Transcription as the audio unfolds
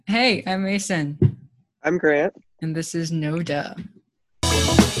Hey, I'm Mason, I'm Grant. and this is No Duh.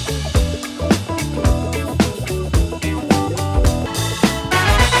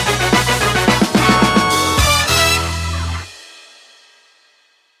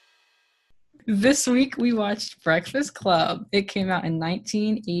 This week we watched Breakfast Club. It came out in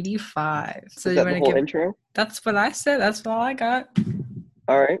 1985. So Is you that want the to whole give? intro? That's what I said. That's all I got.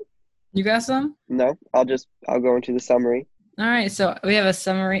 All right. You got some? No, I'll go into the summary. All right. So we have a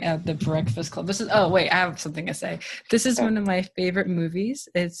summary of the Breakfast Club. This is. Oh wait, I have something to say. This is Oh, one of my favorite movies.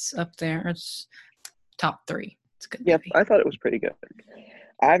 It's up there. It's top three. It's a good yeah, movie. I thought it was pretty good.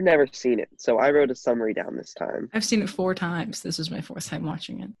 I've never seen it, so I wrote a summary down this time. I've seen it 4 times. This was my fourth time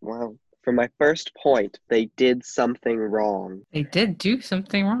watching it. Wow. For my first point, they did something wrong. They did do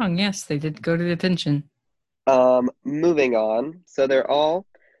something wrong. Yes, they did go to detention. Moving on. So they're all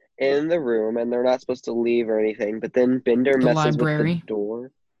in the room and they're not supposed to leave or anything, but then Bender The messes with the library.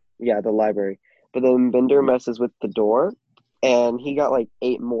 door. Yeah, the library. But then Bender messes with the door and he got like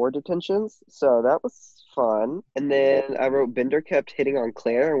 8 more detentions. So that was fun. And then I wrote Bender kept hitting on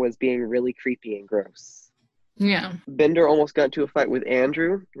Claire and was being really creepy and gross. Yeah. Bender almost got into a fight with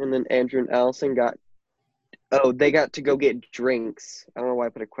Andrew, and then Andrew and Allison they got to go get drinks. I don't know why I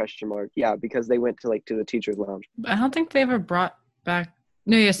put a question mark. Yeah, because they went to the teacher's lounge. I don't think they ever brought back.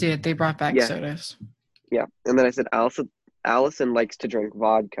 No, yes, they did. They brought back Yeah, sodas. yeah. And then I said Allison likes to drink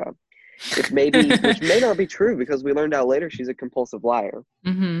vodka, which may not be true because we learned out later she's a compulsive liar.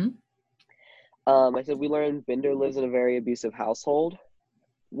 Mm-hmm. I said we learned Bender lives in a very abusive household,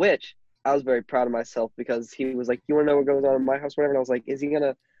 which I was very proud of myself because he was like, "You want to know what goes on in my house, whatever?" And I was like, "Is he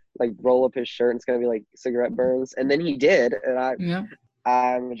gonna like roll up his shirt and it's gonna be like cigarette burns?" And then he did, and Yeah.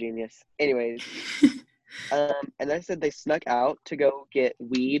 I'm a genius. Anyways, and I said they snuck out to go get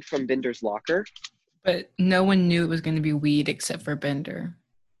weed from Bender's locker. But no one knew it was going to be weed except for Bender.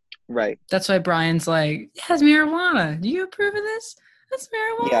 Right. That's why Brian's like, yeah, it's marijuana. Do you approve of this? That's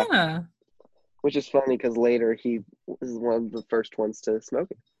Yeah. marijuana. Which is funny because later he is one of the first ones to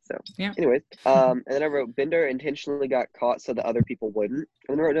smoke it. So, Yeah. anyways, and then I wrote Bender intentionally got caught so that other people wouldn't.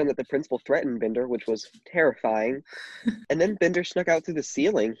 And then I wrote down that the principal threatened Bender, which was terrifying. And then Bender snuck out through the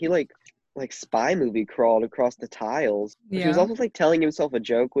ceiling. He like spy movie crawled across the tiles. He was Yeah. also like telling himself a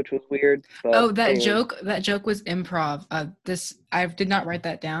joke, which was weird. But Oh, that anyways, joke. That joke was improv. This I did not write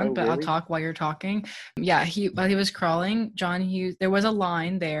that oh down, but I'll really? talk while you're talking. Yeah, while he was crawling, John Hughes. There was a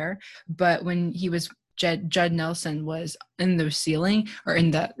line there, but when he was Judd Nelson was in the ceiling or in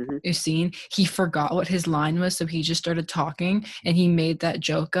the Hmm. scene, he forgot what his line was, so he just started talking and he made that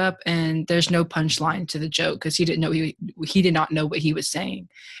joke up. And there's no punchline to the joke because he didn't know he did not know what he was saying.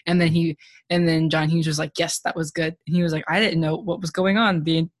 And then John Hughes was like, "Yes, that was good." And he was like, "I didn't know what was going on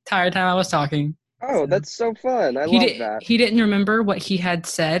the entire time I was talking." Oh, So that's so fun. I he love did. that. He didn't remember what he had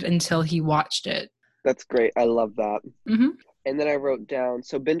said until he watched it. That's great. I love that. Hmm. And then I wrote down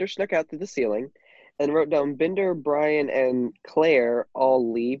so Bender snuck out through the ceiling and wrote down Bender, Brian, and Claire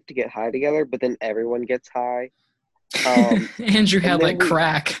all leave to get high together, but then everyone gets high. Andrew And had then like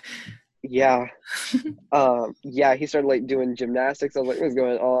crack. yeah, yeah, he started like doing gymnastics. I was like, what's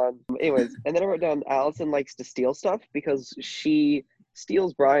going on? Anyways, and then I wrote down Allison likes to steal stuff because she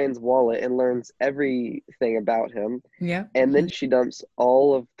steals Brian's wallet and learns everything about him. Yeah. And then she dumps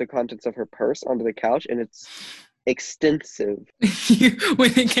all of the contents of her purse onto the couch, and it's extensive.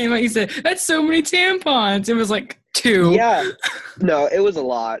 When it came out, he said, "That's so many tampons." It was like two. Yeah, no, it was a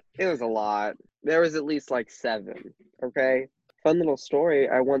lot. It was a lot. There was at least like 7. Okay. Fun little story.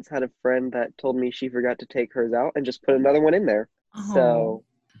 I once had a friend that told me she forgot to take hers out and just put another one in there. Oh. So,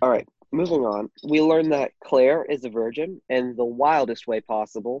 all right, moving on. We learned that Claire is a virgin in the wildest way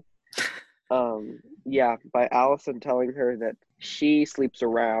possible. Yeah, by Allison telling her that she sleeps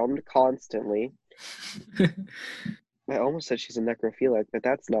around constantly. I almost said she's a necrophiliac, but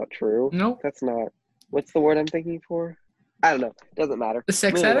that's not true. Nope. That's not. What's the word I'm thinking for? I don't know. Doesn't matter. The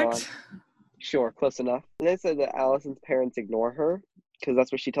sex Moving on. addict. Sure, close enough. And they said that Allison's parents ignore her because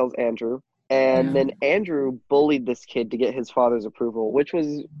that's what she tells Andrew. And Yeah. then Andrew bullied this kid to get his father's approval, which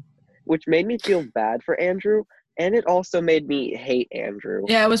made me feel bad for Andrew, and it also made me hate Andrew.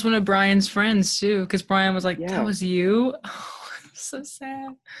 Yeah, it was one of Brian's friends too, because Brian was like, "That Yeah, was you." Oh, so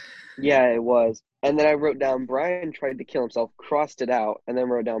sad. yeah, it was. And then I wrote down Brian tried to kill himself, crossed it out, and then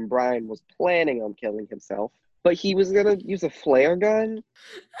wrote down Brian was planning on killing himself, but he was gonna use a flare gun.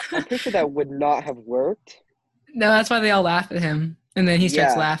 I'm pretty sure that would not have worked. No, that's why they all laugh at him. And then he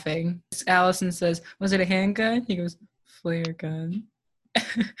starts Yeah, laughing. Allison says, "Was it a handgun?" He goes, "Flare gun."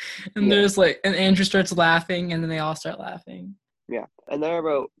 And yeah. there's like, and Andrew starts laughing, and then they all start laughing. Yeah. And then I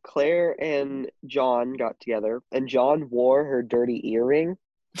wrote Claire and John got together, and John wore her dirty earring.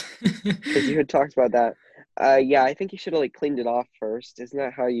 because you had talked about that. Yeah, I think you should have like cleaned it off first. Isn't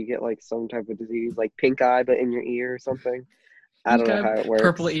that how you get like some type of disease, like pink eye, but in your ear or something? I don't know Okay. how it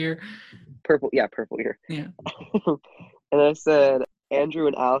Purple works. ear. Purple ear. Yeah. And I said Andrew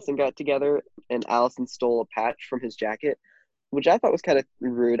and Allison got together, and Allison stole a patch from his jacket, which I thought was kind of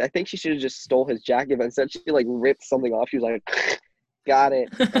rude. I think she should have just stole his jacket, but instead she like ripped something off. She was like, "Got it,"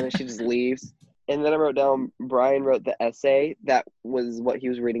 and then she just leaves. And then I wrote down Brian wrote the essay that was what he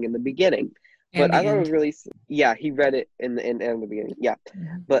was reading in the beginning. And But I the thought it was end. really, yeah, he read it in the beginning. Yeah.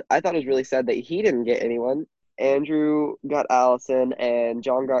 Mhm. But I thought it was really sad that he didn't get anyone. Andrew got Allison, and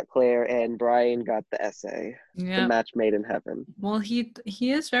John got Claire, and Brian got the essay. The Yeah. match made in heaven. Well, he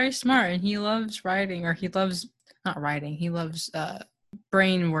is very smart, and he loves writing, or he loves not writing. He loves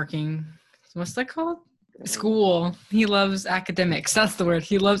brain working. What's that called? School. He loves academics. That's the word.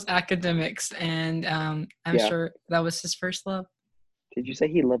 He loves academics, and I'm Yeah. sure that was his first love. Did you say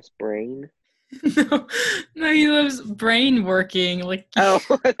he loves brain? No, no, he loves brain working. Like, Oh,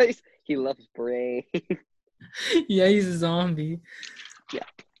 he loves brain. yeah, he's a zombie. Yeah.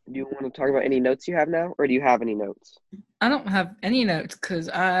 Do you want to talk about any notes you have now, or do you have any notes? I don't have any notes because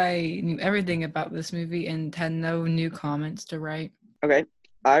I knew everything about this movie and had no new comments to write. Okay.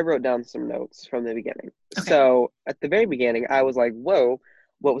 I wrote down some notes from the beginning. Okay. So at the very beginning, I was like, whoa,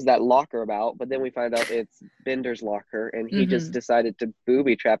 what was that locker about? But then we find out it's Bender's locker, and he just decided to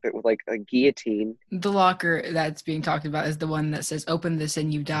booby trap it with like a guillotine. The locker that's being talked about is the one that says "Open this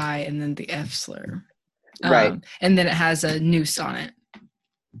and you die," and then the F slur. Right. And then it has a noose on it.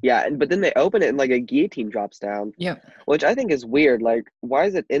 Yeah, but then they open it and like a guillotine drops down. Yep. Which I think is weird. Like, why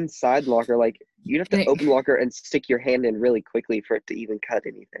is it inside the locker? Like, you'd have to open the locker and stick your hand in really quickly for it to even cut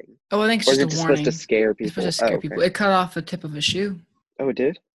anything. Oh, I think it's or is just it a just warning. supposed to scare people? It's supposed to scare people. It cut off the tip of a shoe. Oh, it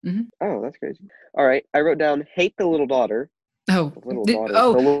did? Mm-hmm. Oh, that's crazy. All right. I wrote down hate the little daughter. Oh, the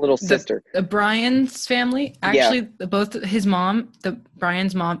little sister. The Brian's family. Actually, both his mom,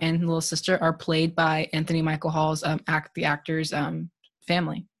 Brian's mom and little sister are played by Anthony Michael Hall's the actor's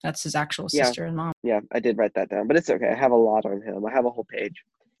family. That's his actual sister and mom. Yeah, I did write that down, but it's okay. I have a lot on him. I have a whole page.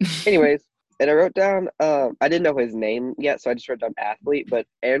 Anyways, and I wrote down, I didn't know his name yet, so I just wrote down athlete, but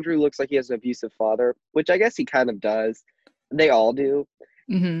Andrew looks like he has an abusive father, which I guess he kind of does. They all do.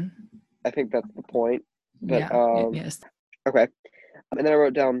 Mm-hmm. I think that's the point. But, yes. Okay. And then I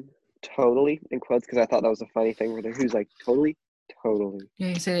wrote down totally in quotes because I thought that was a funny thing where who's like, totally? Totally. Yeah,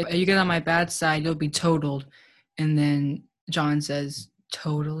 he said, you get on my bad side, you'll be totaled. And then John says,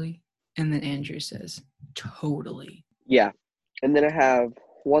 totally. And then Andrew says, totally. Yeah. And then I have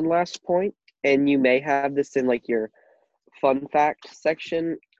one last point, and you may have this in like your fun fact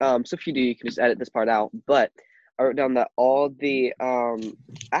section. So if you do, you can just edit this part out. But I wrote down that all the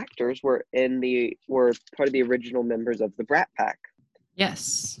actors were part of the original members of the Brat Pack.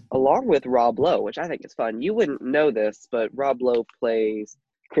 Yes. Along with Rob Lowe, which I think is fun. You wouldn't know this, but Rob Lowe plays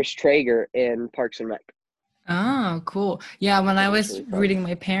Chris Traeger in Parks and Rec. Oh, cool. Yeah, when I was reading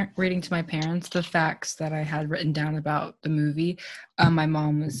to my parents the facts that I had written down about the movie, my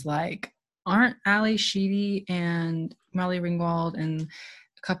mom was like, aren't Ali Sheedy and Molly Ringwald and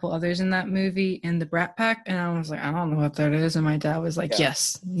a couple others in that movie in the Brat Pack? And I was like, I don't know what that is. And my dad was like,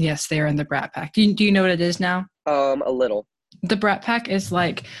 yes, they're in the Brat Pack. Do you know what it is now? A little. The Brat Pack is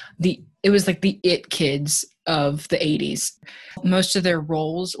like it was like the it kids of the 80s. Most of their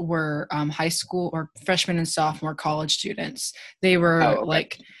roles were high school or freshman and sophomore college students. They were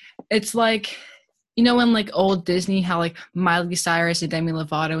it's like, you know, in like old Disney, how like Miley Cyrus and Demi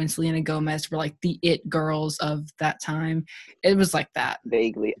Lovato and Selena Gomez were like the it girls of that time. It was like that.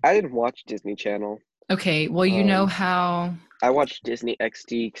 Vaguely. I didn't watch Disney Channel. Okay, well, you know how... I watched Disney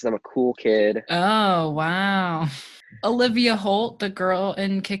XD because I'm a cool kid. Oh, wow. Olivia Holt, the girl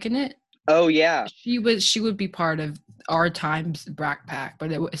in Kickin' It. Oh, yeah. She would be part of our time's Brat Pack,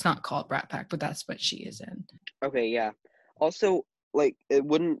 but it's not called Brat Pack, but that's what she is in. Okay, yeah. Also, like,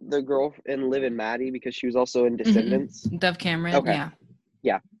 wouldn't the girl in Liv and Maddie, because she was also in Descendants? Mm-hmm. Dove Cameron, okay.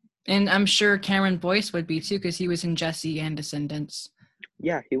 Yeah. And I'm sure Cameron Boyce would be, too, because he was in Jessie and Descendants.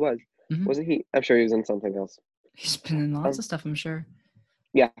 Yeah, he was. Mm-hmm. Wasn't he? I'm sure he was in something else. He's been in lots of stuff, I'm sure.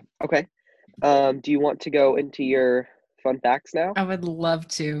 Yeah, okay. Do you want to go into your fun facts now? I would love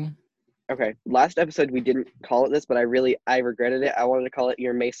to. Okay. Last episode, we didn't call it this, but I regretted it. I wanted to call it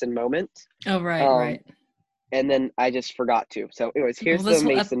your Mason moment. Oh, right. And then I just forgot to. So anyways, here's the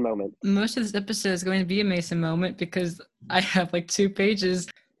Mason moment. Most of this episode is going to be a Mason moment because I have like 2 pages.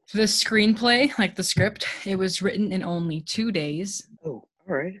 The screenplay, like the script, it was written in only 2 days. Oh,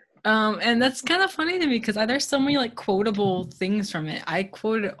 all right. And that's kind of funny to me because there's so many like quotable things from it. I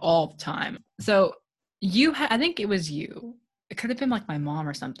quote it all the time. So I think it was you it could have been like my mom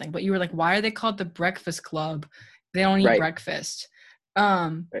or something, but you were like, why are they called the Breakfast Club? They don't eat Right. breakfast.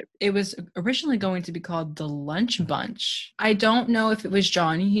 Right. It was originally going to be called the Lunch Bunch. I don't know if it was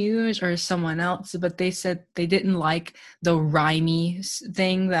John Hughes or someone else, but they said they didn't like the rhymey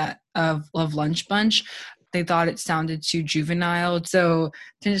thing that of Lunch Bunch. They thought it sounded too juvenile, so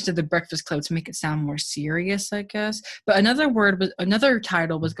changed to the Breakfast Club to make it sound more serious, I guess. But another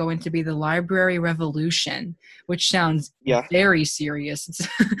title was going to be the Library Revolution, which sounds Yeah. very serious.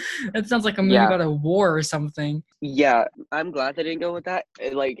 It sounds like a movie Yeah. about a war or something. Yeah, I'm glad they didn't go with that.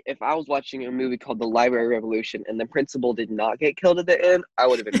 Like, if I was watching a movie called The Library Revolution and the principal did not get killed at the end, I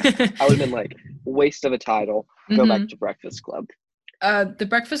would have been mad. I would have been like, waste of a title. Go back to Breakfast Club. The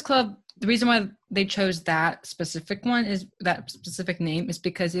Breakfast Club, the reason why they chose that specific name is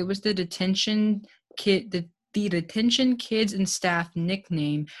because it was the detention detention kids and staff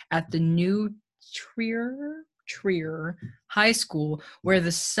nickname at the new Trier High School, where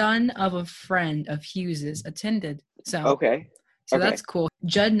the son of a friend of Hughes's attended. So Okay. that's cool.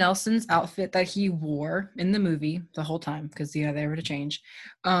 Judd Nelson's outfit that he wore in the movie the whole time, because they were to change.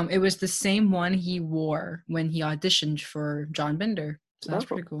 It was the same one he wore when he auditioned for John Bender. So that's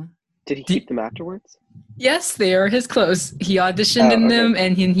pretty cool. Did he keep them afterwards? Yes, they are his clothes. He auditioned in them,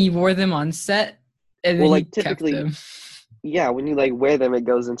 and he wore them on set, and then he typically, kept them. Yeah, when you like wear them, it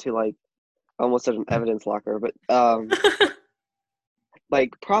goes into like almost an evidence locker. But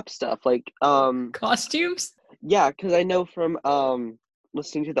like prop stuff, like costumes. Yeah, because I know from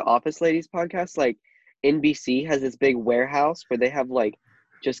listening to the Office Ladies podcast, like NBC has this big warehouse where they have like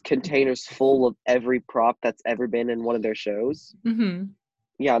just containers full of every prop that's ever been in one of their shows. Mm-hmm.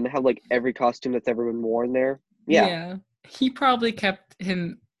 Yeah, and they have like every costume that's ever been worn there. Yeah. He probably kept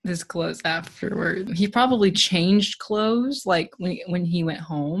his clothes afterward. He probably changed clothes like when he went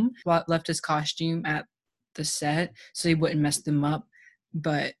home, left his costume at the set so he wouldn't mess them up.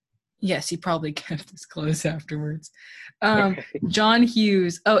 But yes, he probably kept his clothes afterwards. John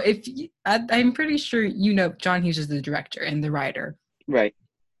Hughes. Oh, I'm pretty sure you know John Hughes is the director and the writer. Right.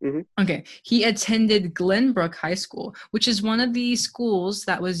 Mm-hmm. Okay. He attended Glenbrook High School, which is one of the schools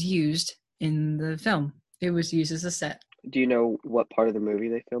that was used in the film. It was used as a set. Do you know what part of the movie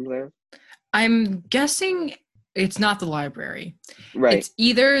they filmed there? I'm guessing it's not the library. Right. It's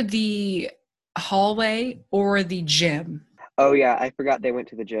either the hallway or the gym. Oh, yeah. I forgot they went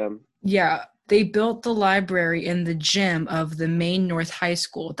to the gym. Yeah. They built the library in the gym of the Maine North High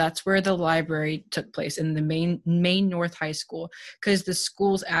School. That's where the library took place, in the Maine North High School, because the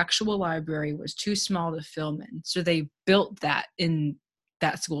school's actual library was too small to film in. So they built that in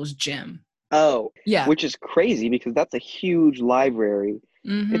that school's gym. Oh, yeah. Which is crazy because that's a huge library.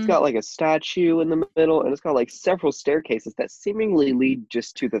 Mm-hmm. It's got like a statue in the middle, and it's got like several staircases that seemingly lead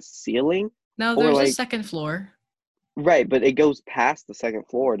just to the ceiling. No, there's a second floor. Right, but it goes past the second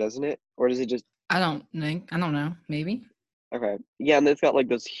floor, doesn't it? Or does it just... I don't know. Maybe. Okay. Yeah, and it's got like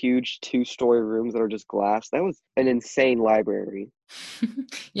those huge 2-story rooms that are just glass. That was an insane library.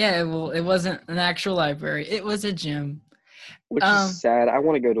 Yeah, well, it wasn't an actual library. It was a gym. Which is sad. I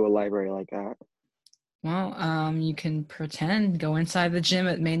want to go to a library like that. Well, you can go inside the gym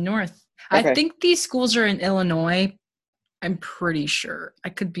at Maine North. Okay. I think these schools are in Illinois. I'm pretty sure. I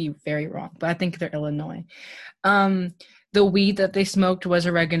could be very wrong, but I think they're Illinois. The weed that they smoked was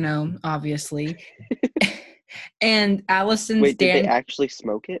oregano, obviously. And Allison's... Wait, did they actually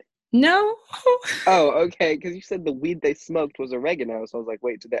smoke it? No. Oh, okay, because you said the weed they smoked was oregano, so I was like,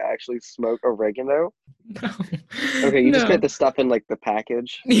 wait, did they actually smoke oregano? No. Okay, you just meant the stuff in like the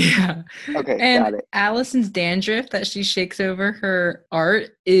package. Yeah. Okay, and got it. Allison's dandruff that she shakes over her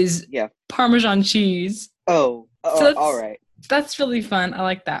art is Parmesan cheese. Oh, so all right. That's really fun. I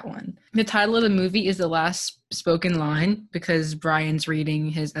like that one. The title of the movie is The Last Spoken Line, because Brian's reading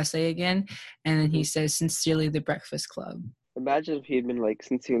his essay again, and then he says, "Sincerely, the Breakfast Club." Imagine if he had been like,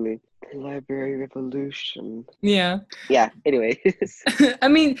 "Sincerely, the Library Revolution." Yeah. Yeah, anyway. I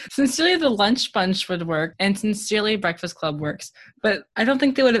mean, Sincerely, the Lunch Bunch would work, and Sincerely, Breakfast Club works. But I don't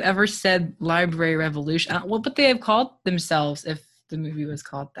think they would have ever said Library Revolution. What would they have called themselves if the movie was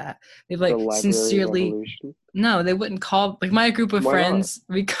called that? They'd like, Sincerely... Revolution? No, they wouldn't call... Like, my group of friends,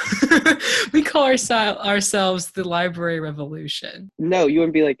 we call ourselves the Library Revolution. No, you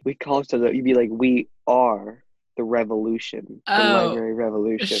wouldn't be like, we call ourselves... You'd be like, we are... the revolution, the Library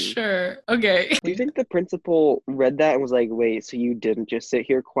Revolution. Sure. Okay. Do you think the principal read that and was like, wait, so you didn't just sit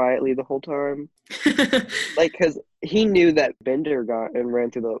here quietly the whole time? Like, because he knew that Bender got up and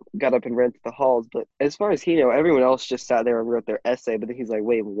ran through the halls, but as far as he knew, everyone else just sat there and wrote their essay, but then he's like,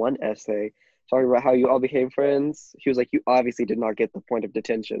 wait, one essay? talking about how you all became friends. He was like, you obviously did not get the point of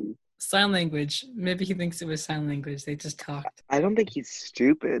detention. Sign language. Maybe he thinks it was sign language. They just talked. I don't think he's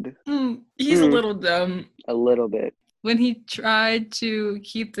stupid. He's a little dumb. A little bit. When he tried to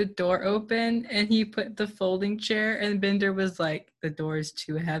keep the door open and he put the folding chair and Bender was like, the door is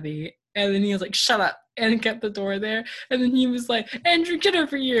too heavy. And then he was like, shut up, and kept the door there. And then he was like, Andrew, get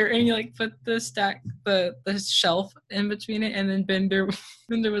over here. And he like put the shelf in between it. And then Bender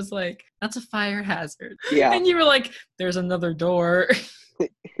was like, that's a fire hazard. Yeah. And you were like, there's another door.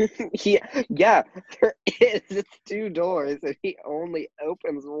 Yeah, there is. It's 2 doors, and he only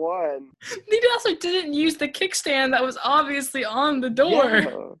opens one. He also didn't use the kickstand that was obviously on the door.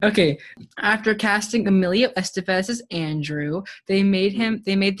 Yeah. Okay, after casting Emilio Estevez as Andrew, they made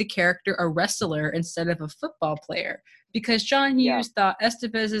the character a wrestler instead of a football player because John Hughes thought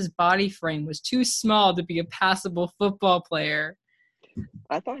Estevez's body frame was too small to be a passable football player.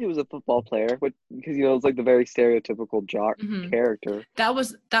 I thought he was a football player, because it's like the very stereotypical jock character. That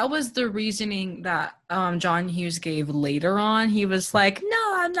was the reasoning that John Hughes gave later on. He was like,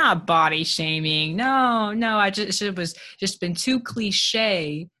 "No, I'm not body shaming. No, it was just been too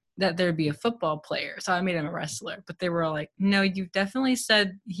cliche that there'd be a football player, so I made him a wrestler." But they were all like, "No, you definitely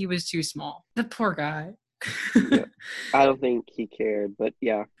said he was too small." The poor guy. Yeah. I don't think he cared, but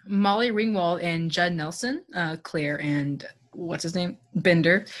yeah. Molly Ringwald and Judd Nelson, Claire and what's his name?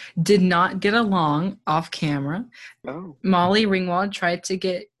 Bender, did not get along off camera. Oh. Molly Ringwald tried to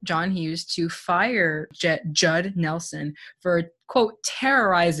get John Hughes to fire Judd Nelson for, quote,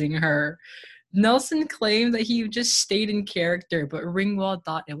 terrorizing her. Nelson claimed that he just stayed in character, but Ringwald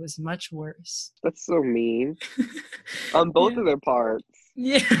thought it was much worse. That's so mean. On both of their parts.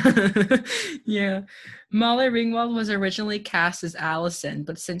 Yeah. Yeah. Molly Ringwald was originally cast as Allison,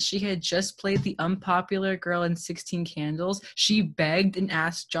 but since she had just played the unpopular girl in 16 Candles, she begged and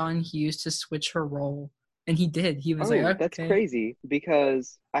asked John Hughes to switch her role. And he did. He was like, okay. That's crazy,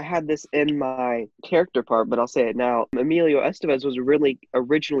 because I had this in my character part, but I'll say it now. Emilio Estevez was really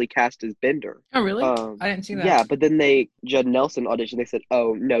originally cast as Bender. Oh, really? I didn't see that. Yeah, but then Judd Nelson auditioned. They said,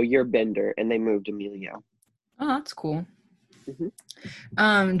 oh, no, you're Bender. And they moved Emilio. Oh, that's cool.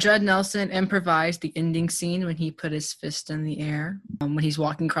 Judd Nelson improvised the ending scene when he put his fist in the air when he's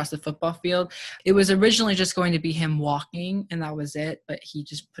walking across the football field. It was originally just going to be him walking, and that was it, but he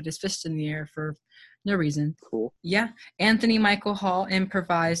just put his fist in the air for no reason. Cool. Yeah. Anthony Michael Hall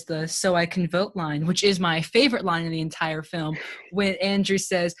improvised the "so I can vote" line, which is my favorite line in the entire film, when Andrew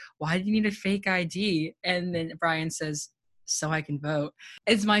says, "Why do you need a fake ID?" And then Brian says, "so I can vote."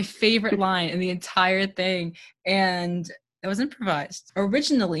 It's my favorite line in the entire thing, and it was improvised.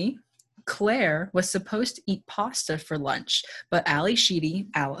 Originally, Claire was supposed to eat pasta for lunch, but Ali Sheedy,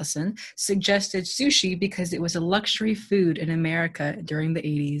 Allison, suggested sushi because it was a luxury food in America during the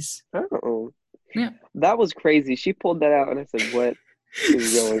 80s. Oh. Yeah. That was crazy. She pulled that out, and I said, what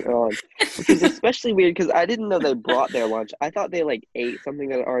is going on? Which is especially weird, because I didn't know they brought their lunch. I thought they, ate something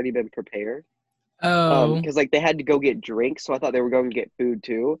that had already been prepared. Oh. Because, they had to go get drinks, so I thought they were going to get food,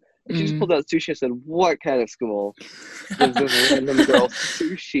 too. And she just pulled out sushi and said, what kind of school gives this random girl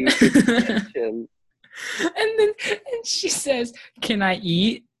sushi attention? And she says, "Can I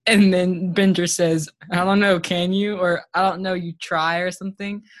eat?" And then Bender says, "I don't know, can you?" Or "I don't know, you try," or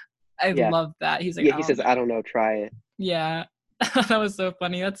something. I love that. He's like, yeah, he says, "I don't know, try it." Yeah. That was so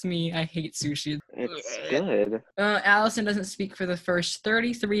funny. That's me. I hate sushi. It's good. Allison doesn't speak for the first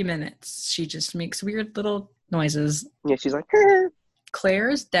 33 minutes. She just makes weird little noises. Yeah, she's like,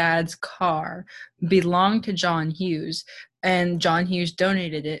 Claire's dad's car belonged to John Hughes, and John Hughes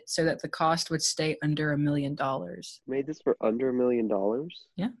donated it so that the cost would stay under $1 million. Made this for under $1 million?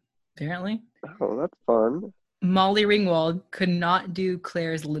 Yeah, apparently. Oh, that's fun. Molly Ringwald could not do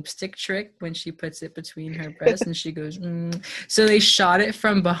Claire's lipstick trick when she puts it between her breasts and she goes, So they shot it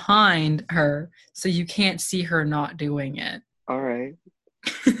from behind her so you can't see her not doing it. All right.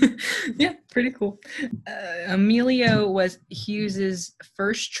 Yeah, pretty cool. Emilio was Hughes's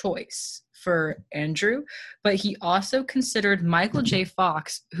first choice for Andrew, but he also considered Michael J.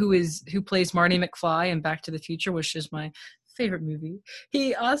 Fox, who plays Marty McFly in Back to the Future, which is my favorite movie.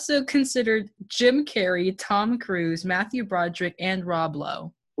 He also considered Jim Carrey, Tom Cruise, Matthew Broderick, and Rob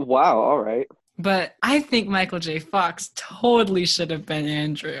Lowe. Wow, all right. But I think Michael J. Fox totally should have been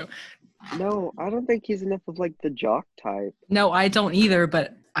Andrew. No, I don't think he's enough of the jock type. No, I don't either,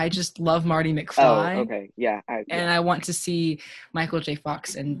 but I just love Marty McFly. Oh, okay. Yeah. And I want to see Michael J.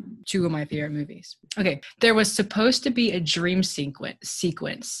 Fox in 2 of my favorite movies. Okay. There was supposed to be a dream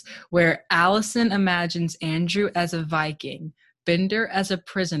sequence where Allison imagines Andrew as a Viking, Bender as a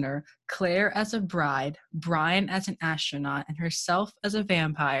prisoner, Claire as a bride, Brian as an astronaut, and herself as a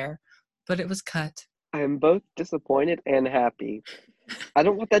vampire. but it was cut. I am both disappointed and happy. I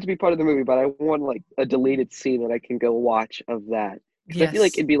don't want that to be part of the movie, but I want like a deleted scene that I can go watch of that. Because I feel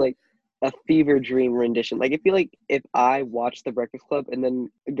like Yes. it'd be like a fever dream rendition. Like I feel like if I watched The Breakfast Club and then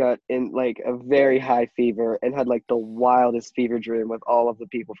got in like a very high fever and had like the wildest fever dream with all of the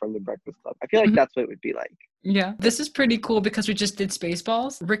people from The Breakfast Club, I feel like Mhm. that's what it would be like. Yeah. This is pretty cool because we just did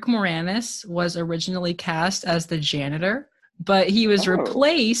Spaceballs. Rick Moranis was originally cast as the janitor, but he was Oh,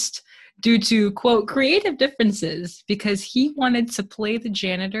 replaced due to, quote, creative differences because he wanted to play the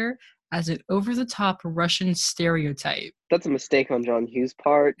janitor as an over the top Russian stereotype. that's a mistake on John Hughes'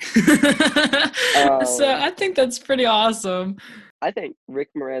 part. So Um, I think that's pretty awesome. I think Rick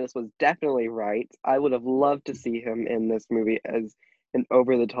Moranis was definitely right. I would have loved to see him in this movie as an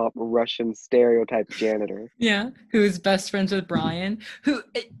over the top Russian stereotype janitor. Yeah, who is best friends with Brian, who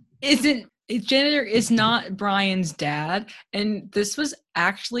isn't janitor is not Brian's dad. And this was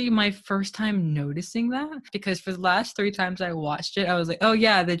actually my first time noticing that because for the last 3 times I watched it, I was like, oh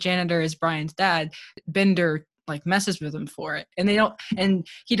yeah, the janitor is Brian's dad. Bender like messes with him for it. And they don't and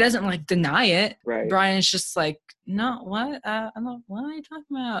he doesn't like deny it. Right. Brian's just like, no, what? I'm not, what are you talking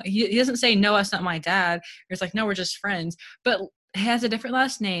about? He doesn't say, no, that's not my dad. He's like, no, we're just friends. But he has a different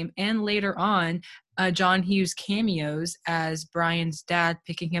last name. And later on, John Hughes cameos as Brian's dad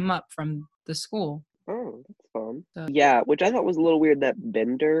picking him up from the school. Oh, that's fun. So, Yeah, which I thought was a little weird that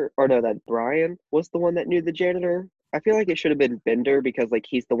Bender, or no, that Brian was the one that knew the janitor. I feel like it should have been Bender because like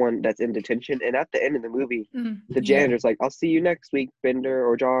he's the one that's in detention. And at the end of the movie, the yeah, janitor's like, "I'll see you next week, Bender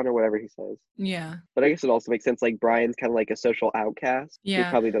or John or whatever he says." yeah, But I guess it also makes sense. Like Brian's kind of like a social outcast. He yeah.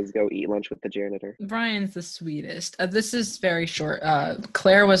 probably does go eat lunch with the janitor. Brian's the sweetest. This is very short.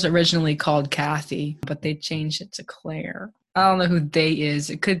 Claire was originally called Kathy, but they changed it to Claire. I don't know who they is.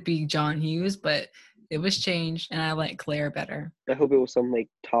 It could be John Hughes, but it was changed, and I like Claire better. I hope it was some like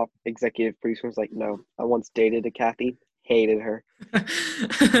top executive producer who's like, "No, I once dated a Kathy, hated her."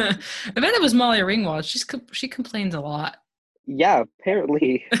 I bet it was Molly Ringwald. She complains a lot. Yeah,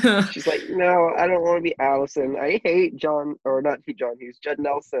 apparently. She's like, "No, I don't want to be Allison. I hate John, or not John Hughes, Judd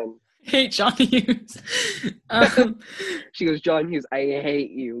Nelson." Hate John Hughes. Um, She goes, "John Hughes, I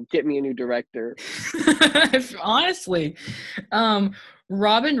hate you. Get me a new director." honestly,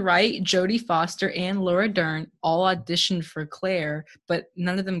 Robin Wright, Jodie Foster, and Laura Dern all auditioned for Claire, but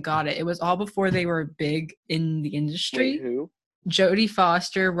none of them got it. It was all before they were big in the Wait, industry. who? Jodie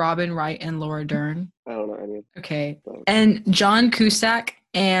Foster, Robin Wright, and Laura Dern. I don't know any of Okay. those. And John Cusack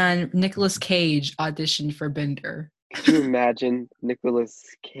and Nicolas Cage auditioned for Bender. Could you imagine Nicolas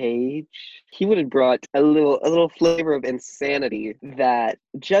Cage? He would have brought a little flavor of insanity that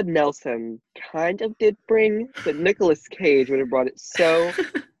Judd Nelson kind of did bring, but Nicolas Cage would have brought it so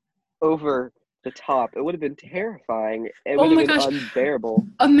over the top. It would have been terrifying. It Oh would have my been gosh. unbearable.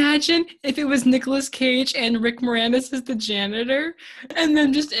 Imagine if it was Nicolas Cage and Rick Moranis as the janitor and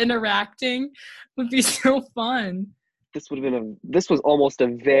them just interacting would be so fun. This was almost a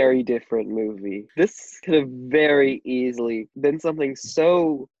very different movie. This could have very easily been something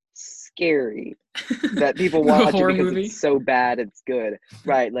so scary that people A watch it horror because movie. it's so bad it's good.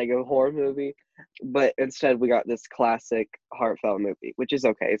 Right, like a horror movie. But instead we got this classic heartfelt movie, which is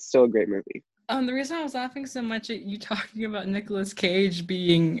okay. It's still a great movie. The reason I was laughing so much at you talking about Nicolas Cage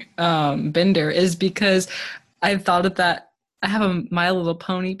being Bender is because I thought of that. I have a My Little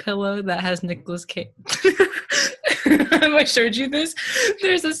Pony pillow that has Nicolas Cage. Have I showed you this?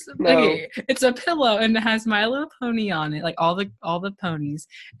 There's this. No. Okay, it's a pillow and it has My Little Pony on it, like all the ponies,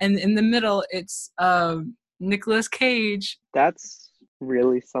 and in the middle it's Nicolas Cage. That's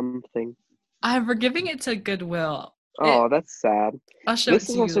really something. We're giving it to Goodwill. Oh, that's sad. I'll show it This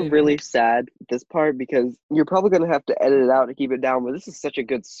to is you also later. really sad, this part, because you're probably going to have to edit it out to keep it down, but this is such a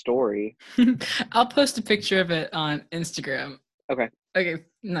good story. I'll post a picture of it on Instagram. Okay. Okay,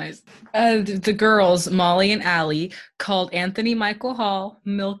 nice. The girls, Molly and Allie, called Anthony Michael Hall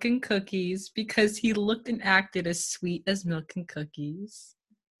Milk and Cookies because he looked and acted as sweet as milk and cookies.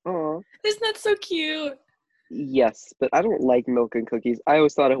 Aw. Isn't that so cute? Yes, but I don't like milk and cookies. I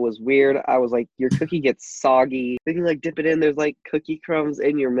always thought it was weird. I was like, your cookie gets soggy. Then you like dip it in, there's like cookie crumbs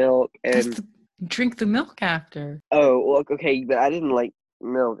in your milk. And Drink the milk after. oh, well, okay, but I didn't like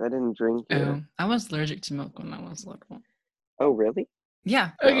milk. I didn't drink it. Oh, I was allergic to milk when I was little. Oh, really?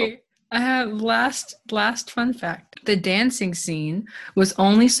 Yeah. No. Okay. I have last fun fact. The dancing scene was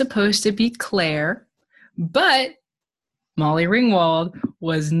only supposed to be Claire, but Molly Ringwald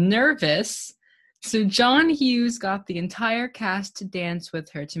was nervous So John Hughes got the entire cast to dance with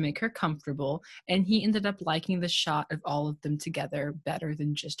her to make her comfortable, and he ended up liking the shot of all of them together better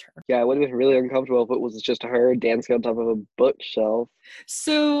than just her. Yeah, it would have been really uncomfortable if it was just her dancing on top of a bookshelf.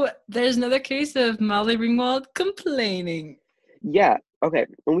 So there's another case of Molly Ringwald complaining. Yeah, okay.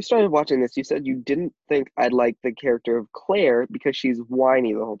 When we started watching this, you said you didn't think I'd like the character of Claire because she's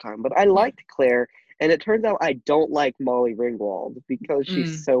whiny the whole time. But I liked Claire, and it turns out I don't like Molly Ringwald because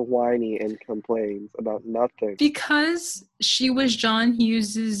she's so whiny and complains about nothing. Because she was John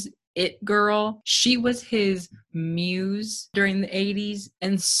Hughes's it girl, she was his muse during the 80s,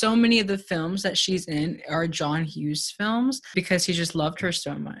 and so many of the films that she's in are John Hughes films because he just loved her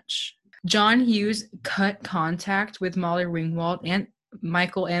so much. John Hughes cut contact with Molly Ringwald and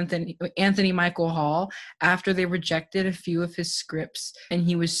Anthony Michael Hall after they rejected a few of his scripts, and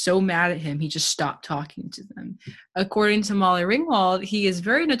he was so mad at him he just stopped talking to them. According to Molly Ringwald, he is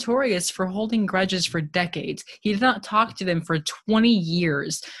very notorious for holding grudges for decades. He did not talk to them for 20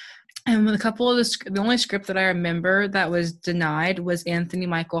 years. And a couple of the only script that I remember that was denied was Anthony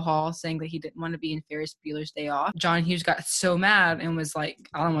Michael Hall saying that he didn't want to be in Ferris Bueller's Day Off. John Hughes got so mad and was like,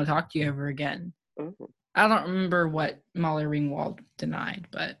 I don't want to talk to you ever again. Oh. I don't remember what Molly Ringwald denied,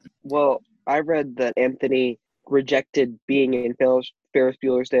 but... Well, I read that Anthony rejected being in Ferris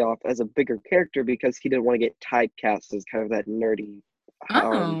Bueller's Day Off as a bigger character because he didn't want to get typecast as kind of that nerdy.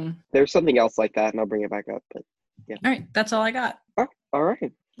 There's something else like that, and I'll bring it back up. But yeah. All right, that's all I got. Oh, all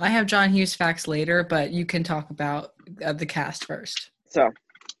right. I have John Hughes facts later, but you can talk about the cast first. So,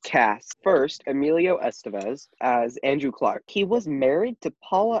 cast. First, Emilio Estevez as Andrew Clark. He was married to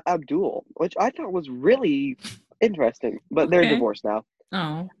Paula Abdul, which I thought was really interesting, but they're divorced now.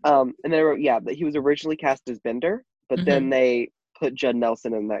 Oh. And they were, but he was originally cast as Bender, but then they put Judd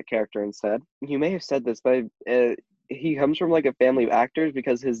Nelson in that character instead. You may have said this, but he comes from like a family of actors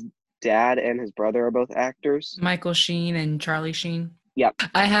because his dad and his brother are both actors. Michael Sheen and Charlie Sheen. Yep.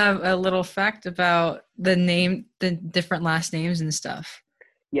 I have a little fact about the different last names and stuff.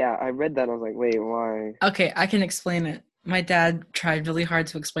 Yeah, I read that. I was like, wait, why? Okay, I can explain it. My dad tried really hard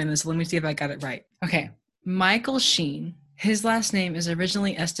to explain this, so let me see if I got it right. Okay, Michael Sheen, his last name is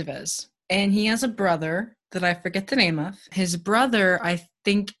originally Estevez, and he has a brother that I forget the name of. His brother, I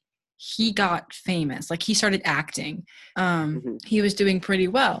think he got famous. Like, he started acting. He was doing pretty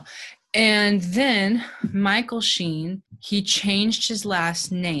well. And then Michael Sheen, he changed his last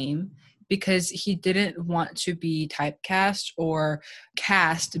name because he didn't want to be typecast or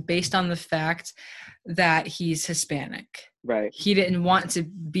cast based on the fact that he's Hispanic. Right. He didn't want to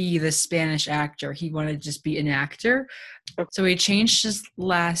be the Spanish actor. He wanted to just be an actor. Okay. So he changed his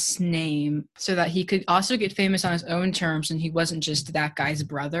last name so that he could also get famous on his own terms and he wasn't just that guy's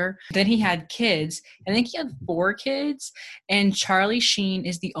brother. Then he had kids. I think he had 4 kids. And Charlie Sheen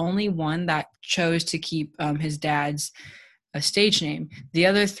is the only one that chose to keep his dad's a stage name. The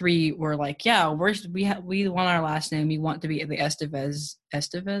other 3 were like, yeah, we want our last name. We want to be the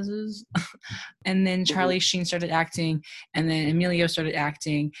Estevezes. And then Charlie Sheen started acting, and then Emilio started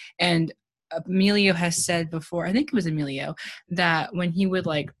acting. And Emilio has said before, I think it was Emilio, that when he would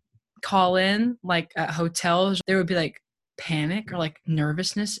like call in like at hotels, there would be like panic or like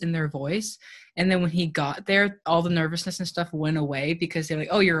nervousness in their voice. And then when he got there, all the nervousness and stuff went away because they're like,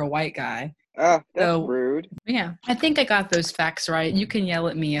 oh, you're a white guy. That's rude. Yeah, I think I got those facts right. You can yell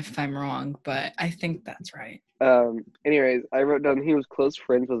at me if I'm wrong, but I think that's right. Anyways, I wrote down he was close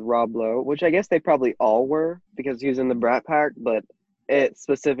friends with Rob Lowe, which I guess they probably all were because he was in the Brat Pack, but it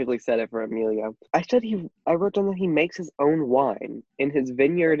specifically said it for Emilio. I wrote down that he makes his own wine in his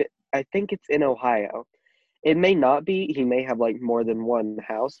vineyard. I think it's in Ohio. It may not be. He may have like more than one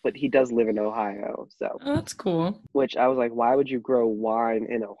house, but he does live in Ohio. So that's cool. Which I was like, why would you grow wine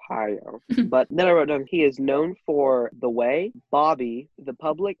in Ohio? But then I wrote down he is known for The Way, Bobby, The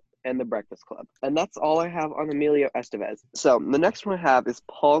Public, and The Breakfast Club. And that's all I have on Emilio Estevez. So the next one I have is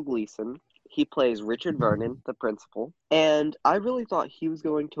Paul Gleason. He plays Richard Vernon, the principal. And I really thought he was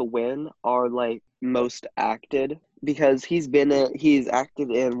going to win our like most acted because he's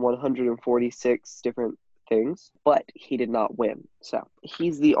acted in 146 different things, but he did not win. So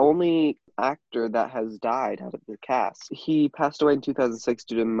he's the only actor that has died out of the cast. He passed away in 2006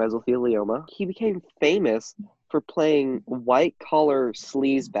 due to mesothelioma. He became famous for playing white-collar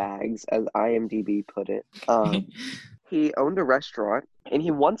sleazebags, as IMDb put it. He owned a restaurant, and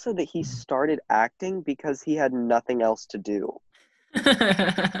he once said that he started acting because he had nothing else to do.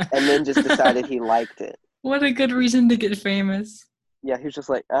 And then just decided he liked it. What a good reason to get famous. Yeah, he was just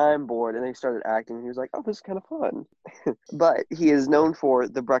like, I'm bored. And then he started acting. And he was like, oh, this is kind of fun. But he is known for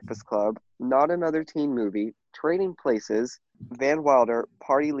The Breakfast Club, Not Another Teen Movie, Trading Places, Van Wilder,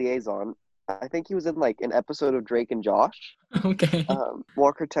 Party Liaison, I think he was in like an episode of Drake and Josh, Okay.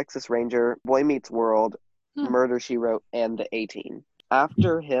 Walker Texas Ranger, Boy Meets World, Hmm. Murder She Wrote, and The A-Team.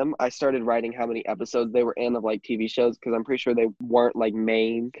 After him, I started writing how many episodes they were in of like TV shows because I'm pretty sure they weren't like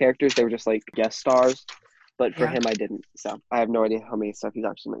main characters; they were just like guest stars. But for Yeah. him, I didn't. So I have no idea how many stuff he's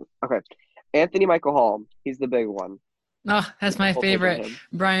actually made. Okay, Anthony Michael Hall, he's the big one. Oh, that's my We'll take favorite. him.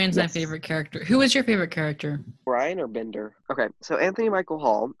 Brian's my Yes. favorite character. Who is your favorite character? Brian or Bender? Okay, so Anthony Michael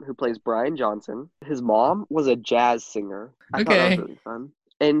Hall, who plays Brian Johnson, his mom was a jazz singer. I thought that was Okay. really fun.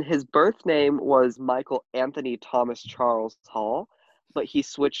 And his birth name was Michael Anthony Thomas Charles Hall, but he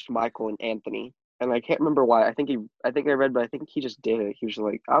switched Michael and Anthony. And I can't remember why. I think I read, but I think he just did it. He was just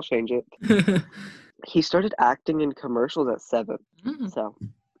like, I'll change it. He started acting in commercials at 7. Mm. So,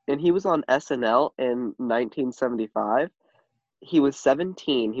 and he was on SNL in 1975. He was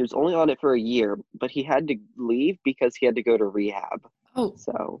 17. He was only on it for a year, but he had to leave because he had to go to rehab. Oh,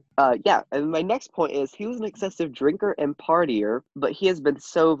 So, yeah. And my next point is he was an excessive drinker and partier, but he has been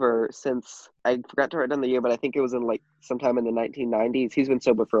sober since I forgot to write down the year, but I think it was in like sometime in the 1990s. He's been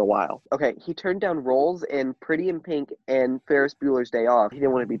sober for a while. Okay, he turned down roles in Pretty in Pink and Ferris Bueller's Day Off. He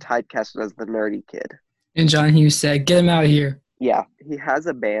didn't want to be typecasted as the nerdy kid. and John Hughes said, "Get him out of here." Yeah, he has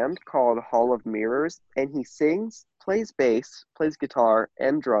a band called Hall of Mirrors, and he sings, plays bass, plays guitar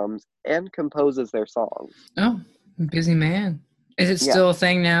and drums, and composes their songs. Oh, busy man. Is it Yeah. still a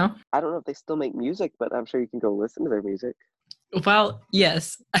thing now? I don't know if they still make music, but I'm sure you can go listen to their music. Well,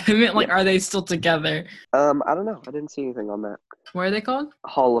 yes. I meant like, are they still together? I don't know. I didn't see anything on that. What are they called?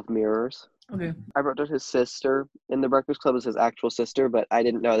 Hall of Mirrors. Okay. I wrote down his sister. In the Breakfast Club is his actual sister, but I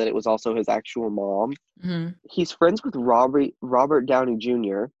didn't know that it was also his actual mom. Hmm. He's friends with Robert Downey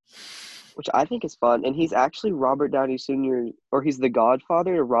Jr., which I think is fun, and he's actually Robert Downey Sr. or he's the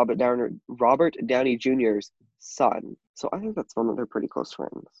godfather to Robert Downey Jr.'s son. So I think that's fun that they're pretty close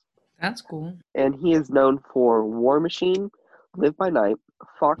friends. That's cool. And he is known for War Machine, Live by Night,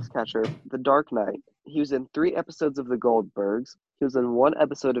 Foxcatcher, The Dark Knight. He was in 3 episodes of The Goldbergs. He was in 1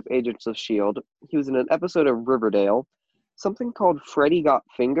 episode of Agents of S.H.I.E.L.D. He was in an episode of Riverdale. Something called Freddy Got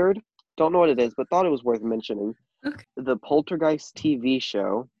Fingered. Don't know what it is, but thought it was worth mentioning. Okay. The Poltergeist TV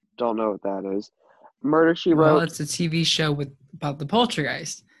show. Don't know what that is. Murder, She Well, Wrote. it's a TV show about the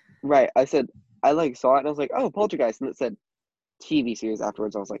poltergeist. Right. I said, I saw it and I was like, oh, Poltergeist. And it said TV series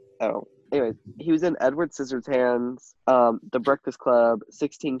afterwards. I was like, oh. Anyways, he was in Edward Scissorhands, The Breakfast Club,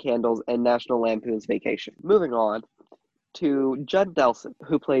 16 Candles, and National Lampoon's Vacation. Moving on to Judd Nelson,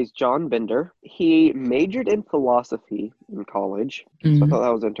 who plays John Bender. He majored in philosophy in college, so I thought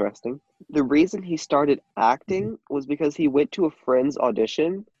that was interesting. The reason he started acting was because he went to a friend's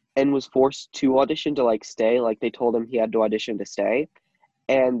audition and was forced to audition to stay. Like they told him he had to audition to stay,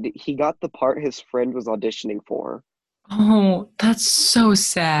 and he got the part his friend was auditioning for. Oh, that's so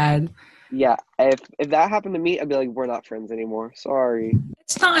sad. Yeah, if that happened to me, I'd be like, we're not friends anymore. Sorry.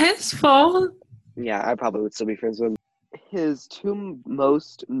 It's not his fault. Yeah, I probably would still be friends with him. His 2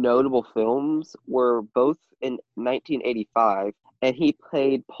 most notable films were both in 1985, and he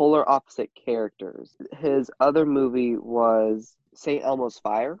played polar opposite characters. His other movie was St. Elmo's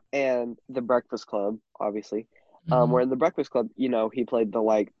Fire and The Breakfast Club, obviously. Where in The Breakfast Club, he played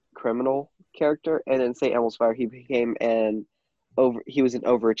the criminal character, and in St. Elmo's Fire, he became he was an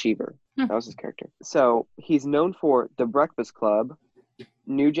overachiever. That was his character. So he's known for The Breakfast Club,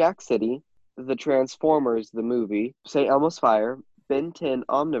 New Jack City, The Transformers, the movie, St. Elmo's Fire, Ben 10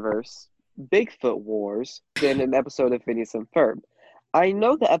 Omniverse, Bigfoot Wars, then an episode of Phineas and Ferb. I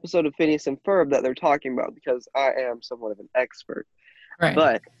know the episode of Phineas and Ferb that they're talking about because I am somewhat of an expert. Right.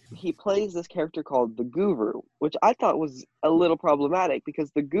 But he plays this character called the Guru, which I thought was a little problematic because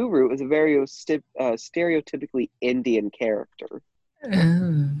the Guru is a very stereotypically Indian character.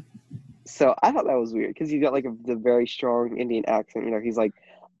 So I thought that was weird because he's got the very strong Indian accent. He's like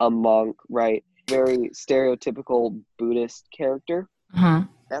a monk, right? Very stereotypical Buddhist character. Uh-huh.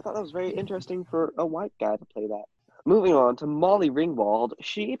 I thought that was very interesting for a white guy to play that. Moving on to Molly Ringwald,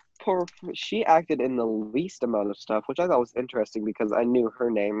 she acted in the least amount of stuff, which I thought was interesting because I knew her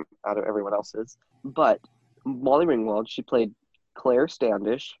name out of everyone else's. But Molly Ringwald, she played Claire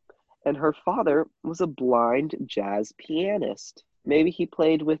Standish, and her father was a blind jazz pianist. Maybe he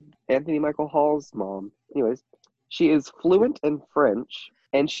played with Anthony Michael Hall's mom. Anyways, she is fluent in French,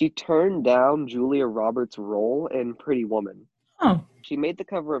 and she turned down Julia Roberts' role in Pretty Woman. Oh. She made the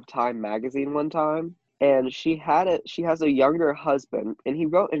cover of Time magazine one time, and she has a younger husband, and he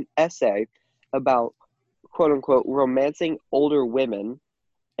wrote an essay about, quote unquote, romancing older women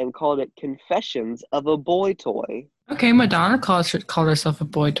and called it Confessions of a Boy Toy. Okay, Madonna called herself a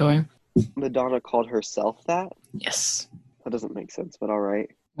boy toy. Madonna called herself that? Yes. That doesn't make sense, but all right.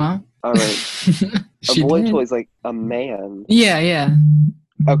 Well, All right. A she boy did. toy is like a man. Yeah, yeah.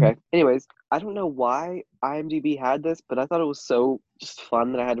 Okay. Anyways, I don't know why IMDb had this, but I thought it was so just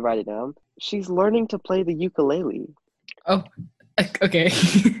fun that I had to write it down. She's learning to play the ukulele. Oh, okay.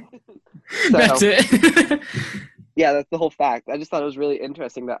 That's So, it. yeah, that's the whole fact. I just thought it was really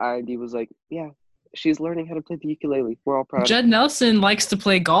interesting that IMDb was like, yeah, she's learning how to play the ukulele. We're all proud of Judd her. Nelson likes to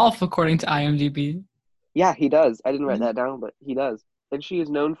play golf, according to IMDb. Yeah, he does. I didn't write Yeah. that down, but he does. And she is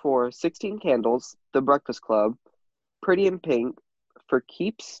known for 16 Candles, The Breakfast Club, Pretty in Pink, For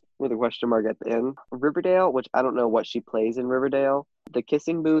Keeps, with a question mark at the end, Riverdale, which I don't know what she plays in Riverdale, The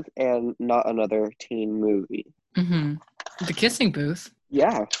Kissing Booth, and Not Another Teen Movie. Mm-hmm. The Kissing Booth.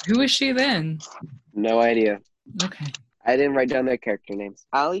 Yeah, Who is she then? no idea. Okay. I didn't write down their character names.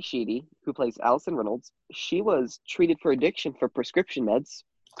 Ali Sheedy, who plays Allison Reynolds, she was treated for addiction for prescription meds,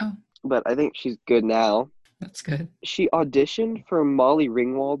 Oh, but I think she's good now. that's good. She auditioned for Molly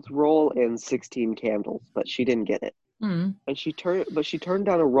Ringwald's role in 16 Candles, but she didn't get it. Mm. And she turned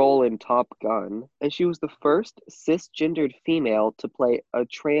down a role in Top Gun, and she was the first cisgendered female to play a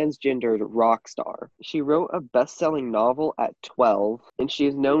transgendered rock star. She wrote a best-selling novel at 12, and she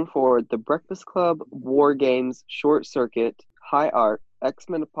is known for The Breakfast Club, War Games, Short Circuit, High Art,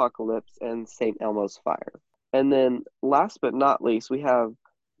 X-Men Apocalypse, and St. Elmo's Fire. And then last but not least, we have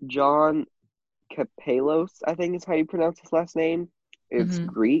John Kapelos, I think is how you pronounce his last name. It's Mm-hmm.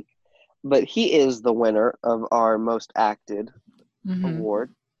 Greek, but he is the winner of our most acted Mm-hmm.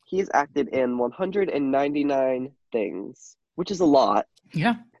 award. He has acted in 199 things, which is a lot.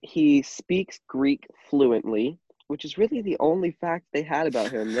 Yeah. He speaks Greek fluently, which is really the only fact they had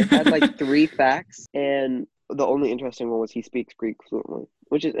about him. They had like 3 facts, and the only interesting one was he speaks Greek fluently,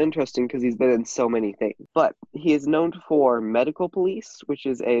 which is interesting because he's been in so many things. But he is known for Medical Police, which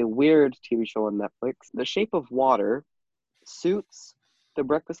is a weird TV show on Netflix, The Shape of Water, Suits, The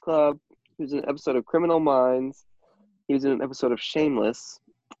Breakfast Club. He was in an episode of Criminal Minds. He was in an episode of Shameless.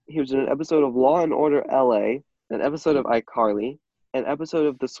 He was in an episode of Law and Order LA, an episode of iCarly, an episode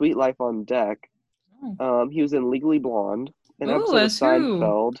of The Sweet Life on Deck. He was in Legally Blonde, an Oh, episode of that's who?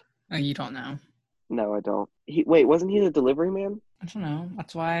 Seinfeld. Oh, you don't know. No, I don't. Wait, wasn't he the delivery man? I don't know.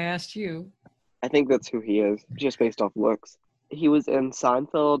 That's why I asked you. I think that's who he is, just based off looks. He was in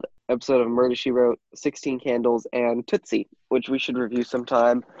Seinfeld, episode of Murder, She Wrote, 16 Candles, and Tootsie, which we should review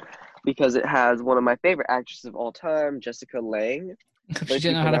sometime because it has one of my favorite actresses of all time, Jessica Lange. She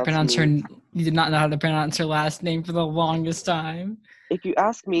didn't know how to pronounce her. You did not know how to pronounce her last name for the longest time. If you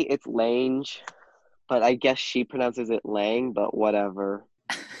ask me, it's Lange, but I guess she pronounces it Lang, but whatever.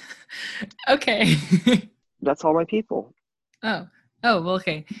 Okay. That's all my people. Oh, well,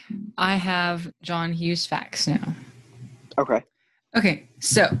 okay. I have John Hughes facts now. Okay. Okay,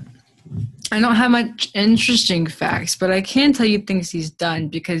 so I don't have much interesting facts, but I can tell you things he's done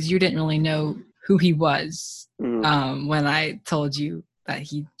because you didn't really know who he was when I told you that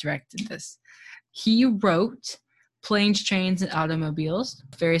he directed this. He wrote Planes, Trains, and Automobiles,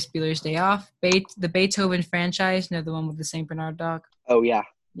 Ferris Bueller's Day Off, the Beethoven franchise, the one with the St. Bernard dog. Oh, yeah.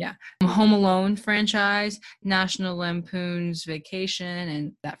 Yeah. Home Alone franchise, National Lampoon's Vacation,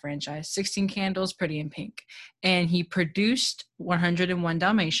 and that franchise, 16 Candles, Pretty in Pink. And he produced 101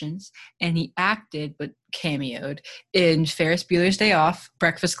 Dalmatians, and he acted, but cameoed, in Ferris Bueller's Day Off,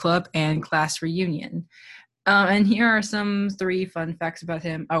 Breakfast Club, and Class Reunion. And here are some 3 fun facts about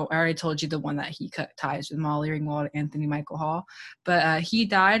him. Oh, I already told you the one that he cut ties with Molly Ringwald and Anthony Michael Hall. But he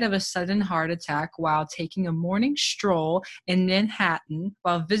died of a sudden heart attack while taking a morning stroll in Manhattan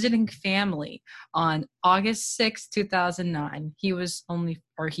while visiting family on August 6, 2009. He was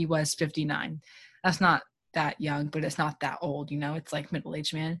 59. That's not that young, but it's not that old, It's like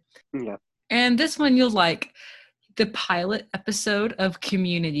middle-aged man. Yeah. And this one you'll like. The pilot episode of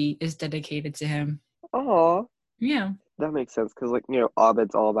Community is dedicated to him. Aw. Yeah. That makes sense because,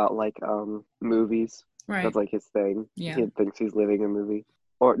 Abed's all about, movies. Right. That's, his thing. Yeah. He thinks he's living a movie.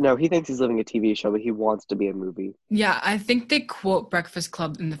 Or, no, he thinks he's living a TV show, but he wants to be a movie. Yeah, I think they quote Breakfast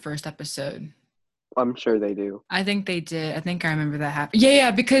Club in the first episode. I'm sure they do. I think they did. I think I remember that happened.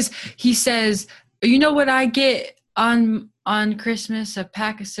 Yeah, because he says, you know what I get on Christmas? A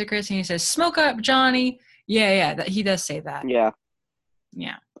pack of cigarettes. And he says, smoke up, Johnny. Yeah, he does say that. Yeah.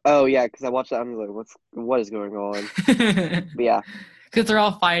 Yeah. Oh, yeah, because I watched that and I was like, what is going on? But yeah. Because they're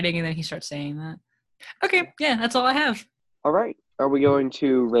all fighting and then he starts saying that. Okay, yeah, that's all I have. All right. Are we going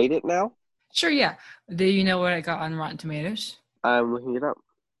to rate it now? Sure, yeah. Do you know what I got on Rotten Tomatoes? I'm looking it up.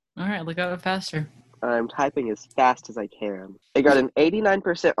 All right, look at it faster. I'm typing as fast as I can. It got an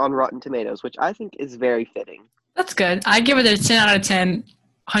 89% on Rotten Tomatoes, which I think is very fitting. That's good. I give it a 10 out of 10,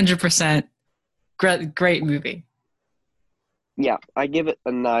 100%. Great movie. Yeah, I give it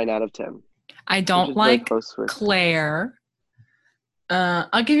a 9 out of 10, I which don't is very like close with. Claire.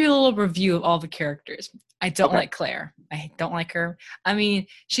 I'll give you a little review of all the characters. I don't Okay. like Claire. I don't like her. I mean,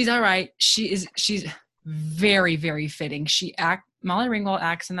 she's all right. She's very, very fitting. Molly Ringwald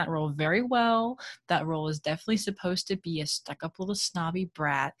acts in that role very well. That role is definitely supposed to be a stuck-up little snobby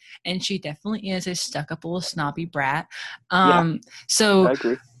brat, and she definitely is a stuck-up little snobby brat. Yeah, So I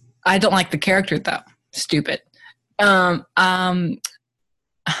agree. I don't like the character though. Stupid. Um, um,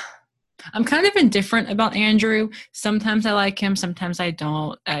 I'm kind of indifferent about Andrew. Sometimes I like him, sometimes I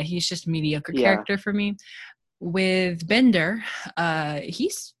don't. He's just a mediocre Yeah. character for me. With Bender,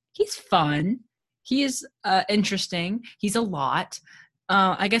 he's fun. He is interesting. He's a lot.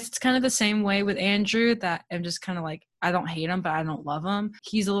 I guess it's kind of the same way with Andrew that I'm just kind of like I don't hate him, but I don't love him.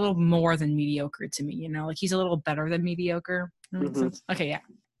 He's a little more than mediocre to me, you know. Like he's a little better than mediocre. That makes Hmm. sense. Okay, yeah.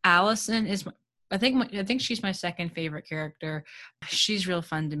 Allison is I think she's my second favorite character. She's real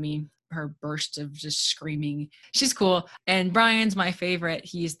fun to me. Her burst of just screaming. She's cool. And Brian's my favorite.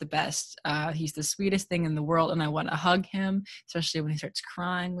 He's the best. He's the sweetest thing in the world, and I want to hug him, especially when he starts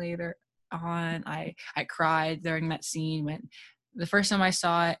crying later on. I cried during that scene when the first time I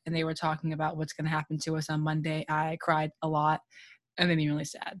saw it and they were talking about what's going to happen to us on Monday. I cried a lot. It made me really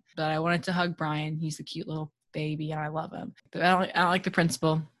sad. But I wanted to hug Brian. He's a cute little baby, and I love him. But I don't like the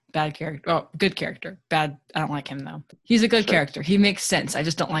principal. Bad character. Oh, good character. Bad. I don't like him though. He's a good Sure. character. He makes sense. I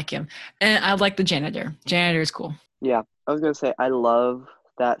just don't like him. And I like the janitor. Janitor is cool. Yeah, I was gonna say I love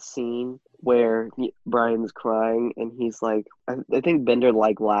that scene where Brian's crying and he's like, I think Bender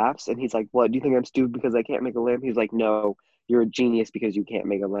like laughs and he's like, "What? Do you think I'm stupid because I can't make a lamp?" He's like, "No, you're a genius because you can't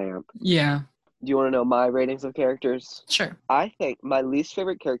make a lamp." Yeah. Do you want to know my ratings of characters? Sure. I think my least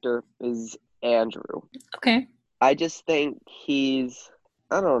favorite character is Andrew. Okay. I just think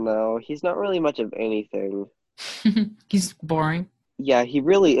I don't know, he's not really much of anything. He's boring. Yeah, he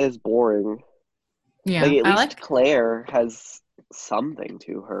really is boring. Like Yeah. at I least like Claire has something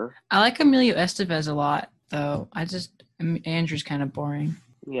to her. I like Emilio Estevez a lot though. Andrew's kind of boring.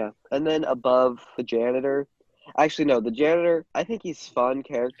 Yeah. And then above the janitor, actually no, the janitor, I think he's fun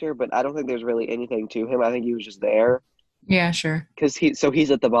character, but I don't think there's really anything to him. I think he was just there Yeah, sure. because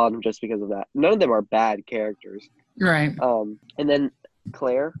he's at the bottom just because of that. None of them are bad characters. Right. And then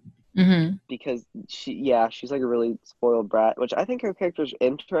Claire, Mm-hmm. because she's like a really spoiled brat, which I think her character's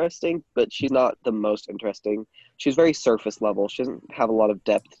interesting, but she's not the most interesting. She's very surface level. She doesn't have a lot of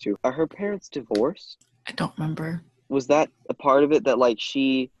depth to. Are her parents divorced? I don't remember. Was that a part of it that like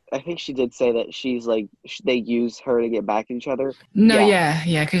I think she did say that she's like they use her to get back at each other. No, Yeah,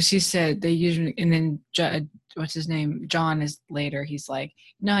 yeah, because she said they usually, and then what's his name? John is later. He's like,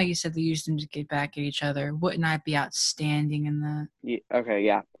 no, you said they used them to get back at each other. Wouldn't I be outstanding in the yeah, okay,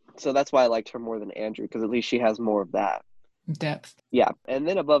 yeah. So that's why I liked her more than Andrew because at least she has more of that. depth? Yeah, and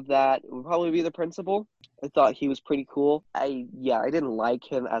then above that would probably be the principal. I thought he was pretty cool. I didn't like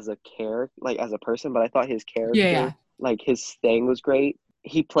him as a character, like as a person, but I thought his Yeah, character, yeah. like his thing was great.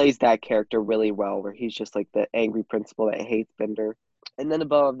 He plays that character really well, where he's just like the angry principal that hates Bender. And then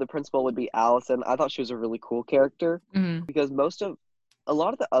above the principal would be Allison. I thought she was a really cool character Mm-hmm. because a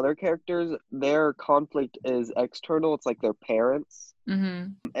lot of the other characters, their conflict is external. It's like their parents, Mm-hmm.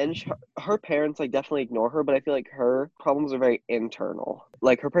 and her parents like definitely ignore her, but I feel like her problems are very internal.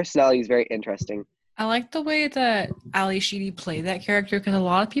 Like her personality is very interesting. I like the way that Ali Sheedy played that character because a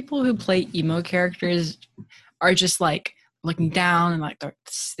lot of people who play emo characters are just like looking down and like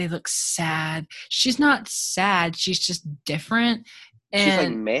they look sad. She's not sad. She's just different. She's like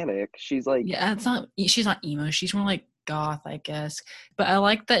And manic. She's like yeah, she's not emo. She's more like goth, I guess. But I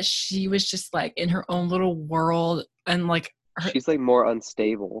like that she was just like in her own little world and like she's like more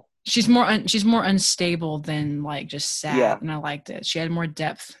unstable. she's more unstable than like just sad, Yeah, and I liked it. She had more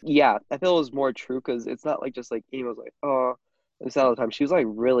depth. yeah. I feel it was more true because it's not like just like emo's like oh, it's all the time. She was like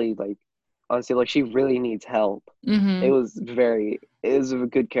really like honestly like she really needs help. Mm-hmm. It was a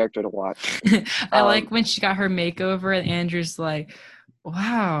good character to watch. I like Um, when she got her makeover and Andrew's like,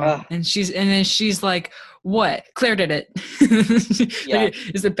 wow. uh, And then she's like, what? Claire did it. yeah, Like,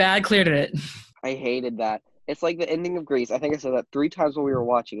 is it bad? Claire did it. I hated that. It's like the ending of Grease. I think I said that 3 times when we were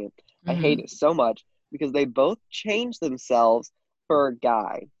watching it. I hate Mm-hmm. it so much because they both changed themselves for a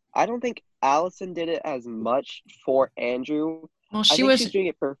guy. I don't think Allison did it as much for Andrew Well, I she think she was. was doing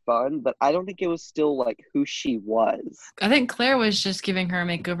it for fun, but I don't think it was still like who she was. I think Claire was just giving her a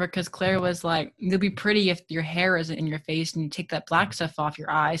makeover because Claire was like, "You'll be pretty if your hair isn't in your face and you take that black stuff off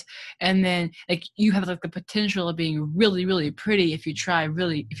your eyes, and then like you have like the potential of being really, really pretty if you try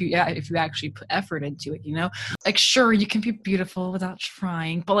really if you actually put effort into it, you know? Like, sure, you can be beautiful without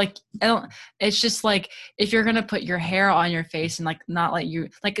trying, but like, I don't. It's just like if you're gonna put your hair on your face and like not let you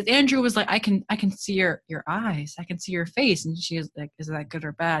like Andrew was like, I can see your eyes, I can see your face, and she was like, is that good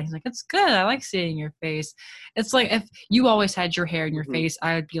or bad? He's like, it's good. I like seeing your face. It's like if you always had your hair in your Hmm. face,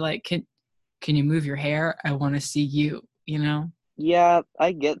 I would be like, can you move your hair? I want to see you, you know? Yeah,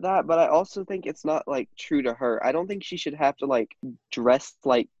 I get that, but I also think it's not like true to her. I don't think she should have to like dress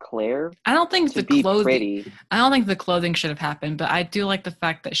like Claire I don't think to the be clothing pretty. I don't think the clothing should have happened, but I do like the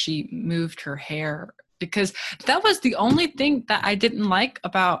fact that she moved her hair because that was the only thing that I didn't like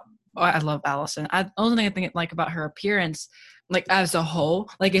about oh, I love Allison. The only thing I didn't like about her appearance, like as a whole,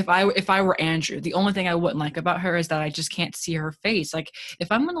 like if I were Andrew, the only thing I wouldn't like about her is that I just can't see her face. Like if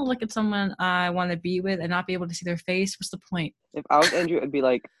I'm gonna look at someone I want to be with and not be able to see their face, what's the point? If I was Andrew, I'd be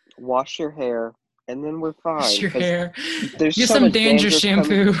like, wash your hair and then we're Wash fine your because hair. there's Get so some much dandruff dandruff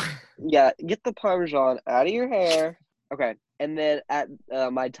coming. shampoo. Yeah, get the Parmesan out of your hair. Okay. And then at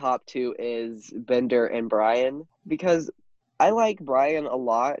my top two is Bender and Brian because I like Brian a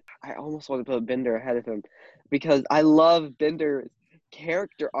lot. I almost want to put Bender ahead of him because I love Bender's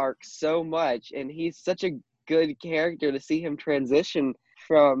character arc so much, and he's such a good character to see him transition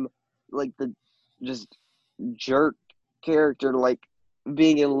from like the just jerk character to like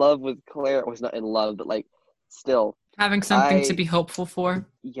being in love with Claire. Was not in love, but like still. Having something to I be hopeful for.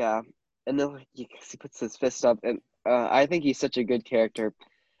 yeah, and then like he puts his fist up, and I think he's such a good character.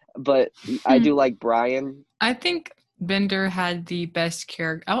 But I Hmm. do like Brian. I think Bender had the best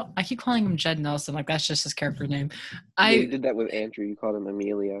character. Oh, I keep calling him Jed Nelson, like that's just his character name. Yeah, you I did that with Andrew. You called him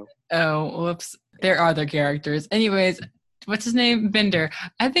Emilio. oh whoops. There are other characters. Anyways, what's his name? Bender.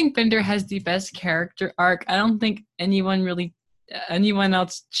 I think Bender has the best character arc. I don't think anyone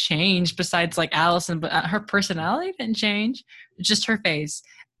else changed besides like Allison, but her personality didn't change. Just her face,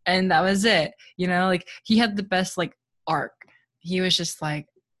 and that was it. You know, like he had the best like arc. He was just like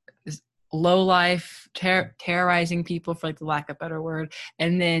low life terrorizing people for like the lack of a better word,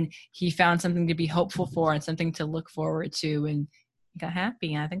 and then he found something to be hopeful for and something to look forward to, and he got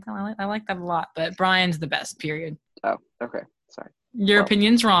happy. And I think I like that a lot, but Brian's the best, period. Oh, okay. Sorry. Your Well,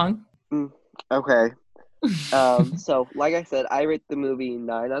 opinion's wrong. okay. So like I said, I rate the movie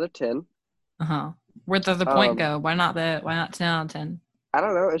 9 out of 10. Uh-huh. Where does the point Um, go? Why not 10 out of 10? I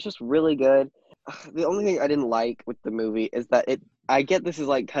don't know. It's just really good. The only thing I didn't like with the movie is that it. I get this is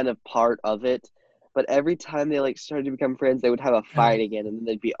like kind of part of it, but every time they like started to become friends, they would have a Oh. fight again, and then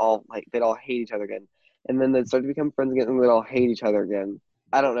they'd be all like they'd all hate each other again, and then they'd start to become friends again, and they'd all hate each other again.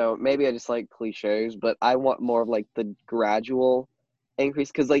 I don't know. Maybe I just like cliches, but I want more of like the gradual increase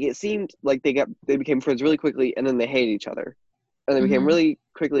because like it seemed like they became friends really quickly, and then they hate each other, and they became Mm-hmm. really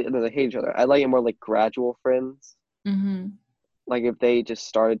quickly, and then they hate each other. I like it more like gradual friends. Mm-hmm. Like if they just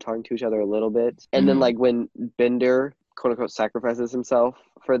started talking to each other a little bit, and then Mm-hmm. like when Bender quote unquote sacrifices himself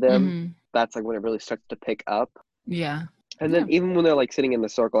for them, Mm-hmm. that's like when it really starts to pick up. Yeah. And then Yeah. even when they're like sitting in the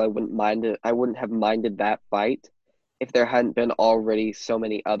circle, I wouldn't mind it. I wouldn't have minded that fight if there hadn't been already so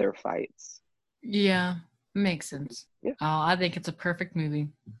many other fights. Yeah. Makes sense. Yeah, Oh, I think it's a perfect movie.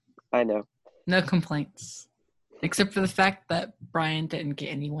 I know. No complaints. Except for the fact that Brian didn't get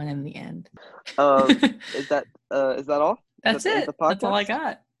anyone in the end. Is that all? Is that That's the end it. of the That's all I podcast?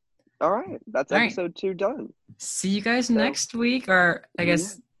 got. All right, that's All right. episode 2 done. See you guys So next week, or I yeah,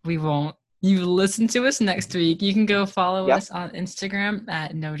 guess we won't. You listen to us next week. You can go follow yeah, us on Instagram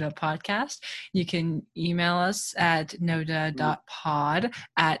at Noda Podcast. You can email us at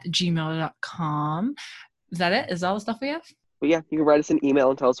noda.pod@gmail.com. Is that it? Is all the stuff we have? but yeah, you can write us an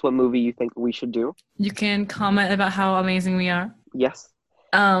email and tell us what movie you think we should do. You can comment about how amazing we are. Yes.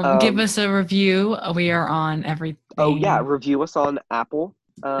 Give us a review. We are on Oh yeah, everything. review us on Apple.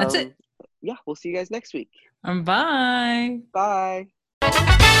 That's it. Yeah, we'll see you guys next week. Bye. Bye.